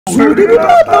Hey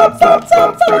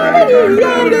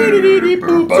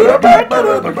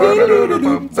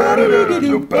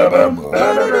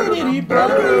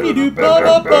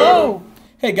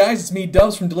guys, it's me,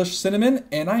 Dubs from Delicious Cinnamon,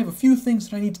 and I have a few things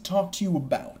that I need to talk to you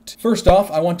about. First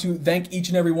off, I want to thank each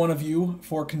and every one of you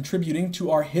for contributing to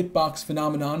our Hitbox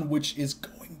phenomenon, which is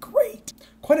going great.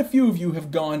 Quite a few of you have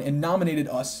gone and nominated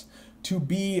us to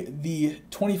be the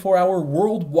 24-hour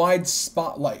worldwide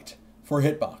spotlight for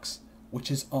Hitbox, which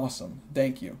is awesome.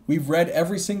 Thank you. We've read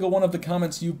every single one of the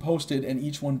comments you posted, and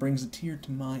each one brings a tear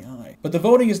to my eye. But the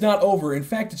voting is not over. In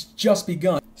fact, it's just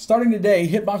begun. Starting today,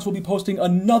 Hitbox will be posting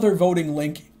another voting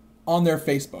link on their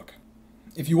Facebook.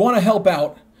 If you want to help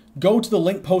out, go to the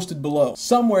link posted below.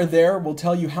 Somewhere there will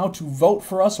tell you how to vote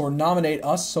for us or nominate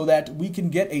us so that we can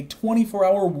get a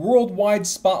 24-hour worldwide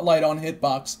spotlight on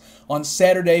Hitbox on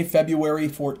Saturday, February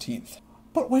 14th.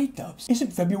 But wait, Dubs,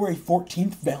 isn't February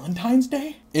 14th Valentine's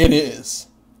Day? It is.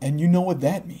 And you know what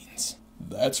that means.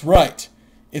 That's right.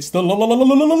 It's the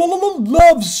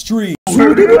love stream.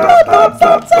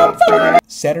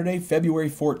 Saturday, February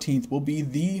 14th will be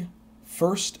the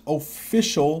first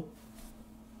official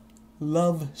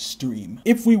love stream.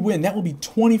 If we win, that will be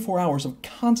 24 hours of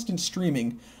constant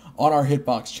streaming on our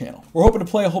Hitbox channel. We're hoping to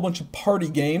play a whole bunch of party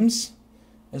games,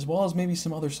 as well as maybe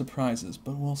some other surprises,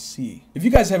 but we'll see. If you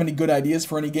guys have any good ideas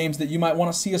for any games that you might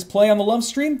want to see us play on the love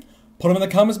stream, put them in the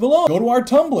comments below. Go to our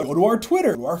Tumblr, go to our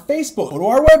Twitter, go to our Facebook, go to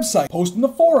our website, post in the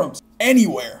forums.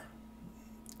 Anywhere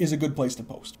is a good place to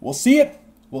post. We'll see it,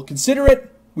 we'll consider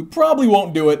it, we probably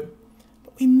won't do it,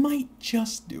 but we might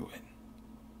just do it.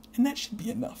 And that should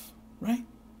be enough, right?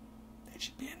 That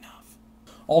should be enough.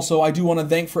 Also, I do want to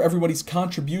thank for everybody's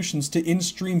contributions to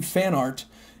in-stream fan art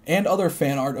and other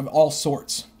fan art of all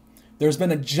sorts. There's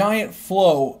been a giant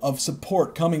flow of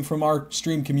support coming from our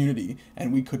stream community,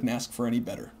 and we couldn't ask for any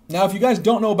better. Now, if you guys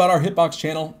don't know about our Hitbox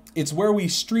channel, it's where we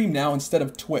stream now instead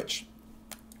of Twitch.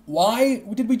 Why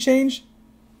did we change?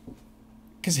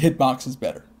 Because Hitbox is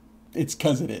better. It's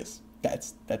because it is.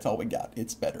 That's all we got.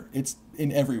 It's better. It's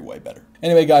in every way better.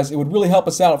 Anyway, guys, it would really help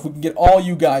us out if we can get all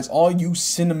you guys, all you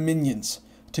Cinnaminions,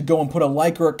 to go and put a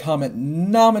like or a comment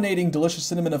nominating Delicious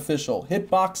Cinnamon Official,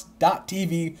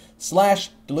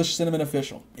 hitbox.tv/Delicious Cinnamon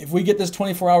Official. If we get this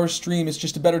 24-hour stream, it's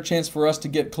just a better chance for us to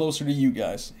get closer to you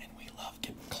guys. And we love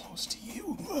getting close to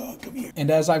you. Come here. And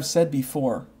as I've said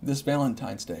before, this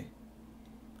Valentine's Day,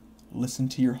 listen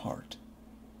to your heart,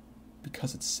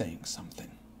 because it's saying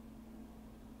something.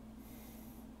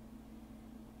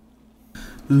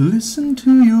 Listen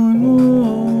to your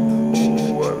heart,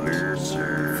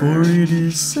 for it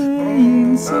is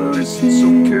saying something. Listen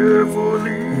so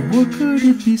carefully. What could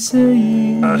it be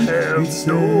saying? I have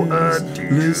no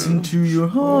idea. Listen to your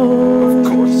heart.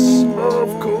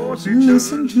 Of course it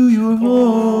Listen does. to your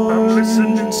heart. I'm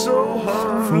listening so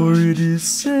hard. For it is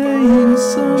saying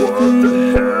something. What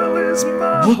the hell is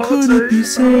my What heart could it be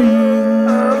saying?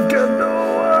 I've got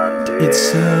no idea. It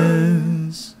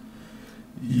says,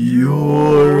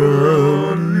 you're